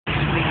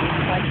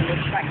quite an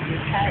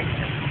attractive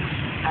character,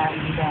 and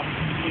he's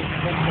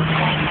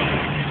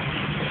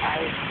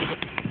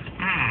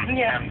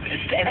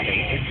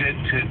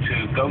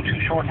To go to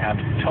shorthand,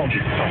 Tony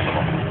saw them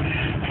off.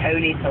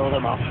 Tony saw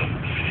them off.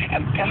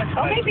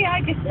 Maybe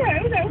I did. No,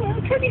 well,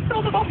 Tony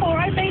saw them off, or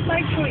I made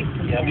my choice.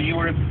 Yeah, but you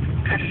were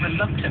kind of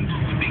reluctant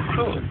to be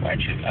cruel,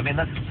 weren't you? I mean,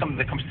 that's something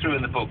that comes through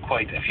in the book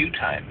quite a few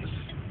times.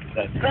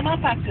 I'm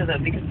up after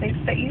them because they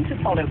seem to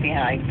follow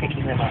behind,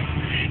 picking them up.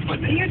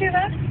 But do you do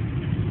that?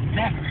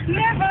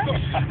 Never.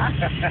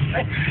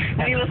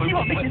 We will see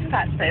what Mrs.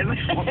 Pat says.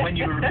 when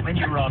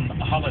you're on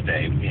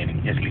holiday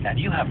in Italy, and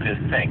you have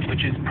this thing, which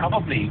is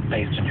probably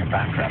based on your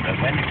background, that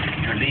when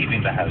you're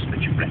leaving the house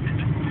that you've rented,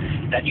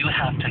 that you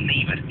have to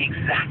leave it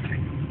exactly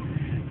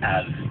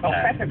as...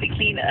 preferably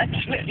cleaner,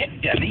 actually.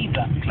 Yeah, leave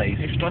that place.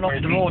 It's done off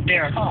the road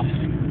there.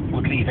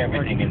 Would leave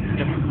everything in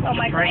the... Well,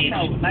 my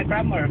grandma,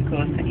 of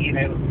course,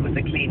 was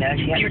a cleaner.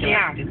 She had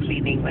to do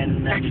cleaning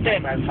when my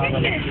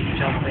grandfather left his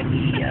job when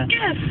he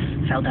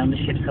fell down the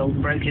ship's hold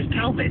and broke his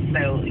pelvis.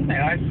 So,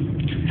 I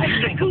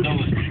think of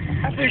those.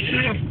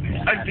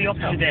 I'd be up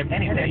to them.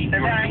 Anyway, you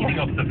were cleaning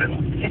up the villa.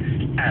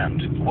 And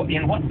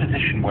in what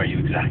position were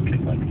you exactly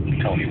when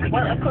Tony returned?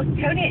 Well, of course,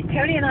 Tony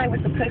and I were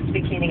supposed to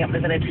be cleaning up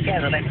the villa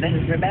together. I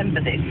don't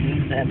remember this,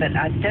 but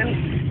I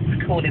don't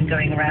recall him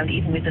going around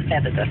even with the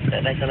feather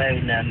duster, let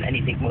alone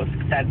anything more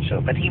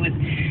substantial. But he was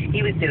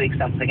doing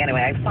something.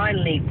 Anyway, I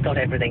finally got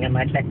everything and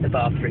I'd left the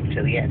bathroom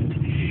till the end.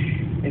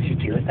 As you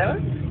do. So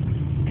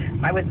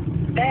I was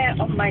there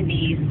on my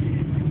knees,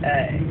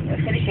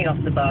 finishing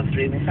off the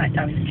bathroom. In fact,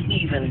 I was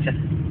even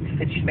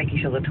just making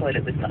sure the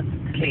toilet was not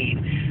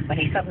clean, when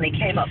he suddenly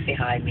came up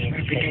behind me and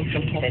he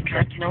said,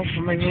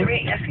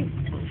 Cherie, I think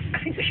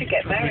we should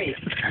get married.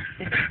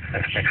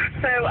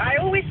 So I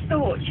always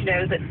thought,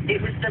 that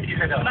it was the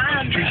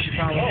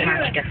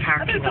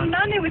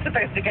man who was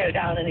supposed to go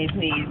down on his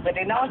knees, but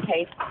in our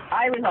case,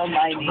 I was on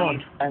my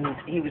knees and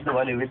he was the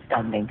one who was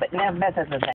standing. But nevertheless,